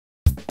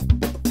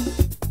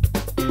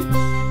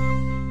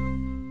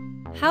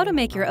How to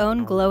make your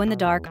own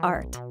glow-in-the-dark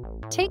art.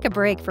 Take a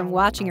break from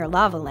watching your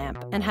lava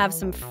lamp and have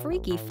some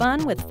freaky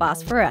fun with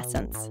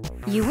phosphorescence.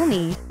 You will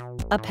need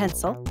a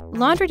pencil,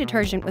 laundry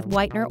detergent with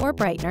whitener or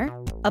brightener,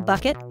 a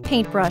bucket,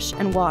 paintbrush,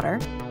 and water,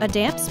 a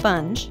damp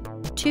sponge,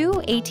 two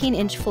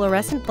 18-inch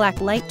fluorescent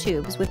black light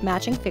tubes with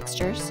matching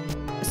fixtures,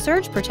 a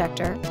surge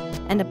protector,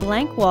 and a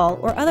blank wall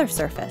or other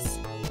surface.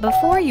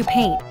 Before you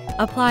paint,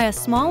 apply a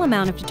small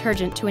amount of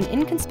detergent to an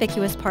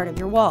inconspicuous part of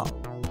your wall.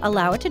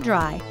 Allow it to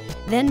dry,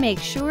 then make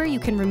sure you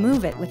can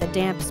remove it with a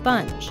damp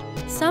sponge.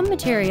 Some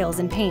materials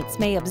and paints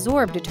may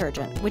absorb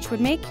detergent, which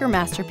would make your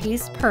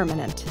masterpiece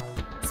permanent.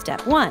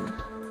 Step 1.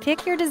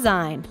 Pick your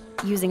design.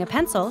 Using a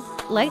pencil,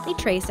 lightly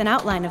trace an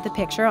outline of the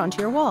picture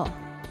onto your wall.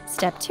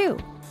 Step 2.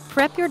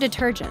 Prep your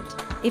detergent.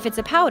 If it's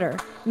a powder,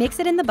 mix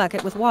it in the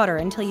bucket with water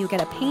until you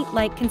get a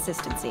paint-like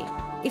consistency.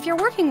 If you're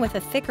working with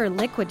a thicker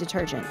liquid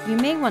detergent, you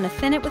may want to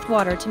thin it with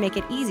water to make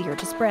it easier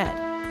to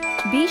spread.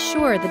 Be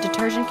sure the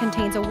detergent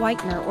contains a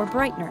whitener or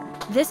brightener.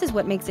 This is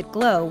what makes it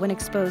glow when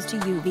exposed to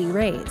UV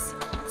rays.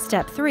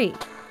 Step 3.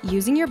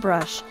 Using your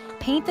brush,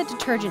 paint the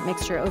detergent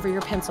mixture over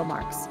your pencil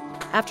marks.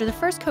 After the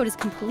first coat is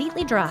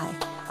completely dry,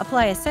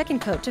 apply a second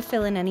coat to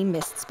fill in any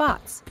missed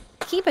spots.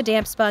 Keep a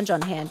damp sponge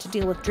on hand to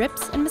deal with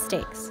drips and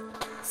mistakes.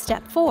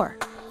 Step 4.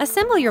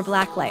 Assemble your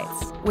black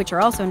lights, which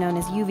are also known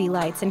as UV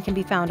lights and can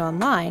be found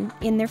online,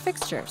 in their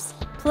fixtures.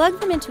 Plug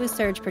them into a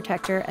surge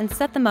protector and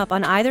set them up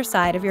on either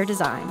side of your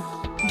design.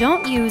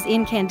 Don't use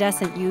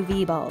incandescent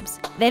UV bulbs.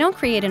 They don't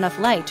create enough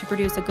light to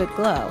produce a good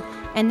glow,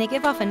 and they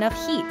give off enough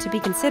heat to be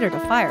considered a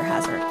fire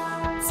hazard.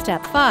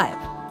 Step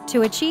 5.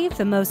 To achieve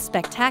the most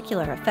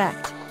spectacular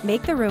effect,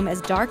 make the room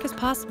as dark as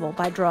possible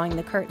by drawing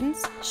the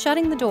curtains,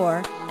 shutting the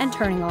door, and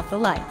turning off the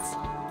lights.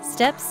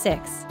 Step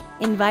 6.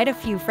 Invite a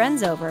few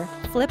friends over,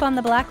 flip on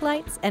the black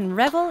lights, and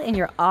revel in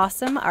your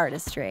awesome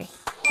artistry.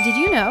 Did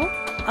you know?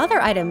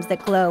 Other items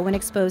that glow when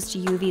exposed to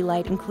UV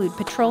light include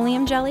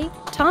petroleum jelly,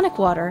 tonic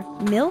water,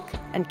 milk,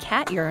 and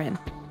cat urine.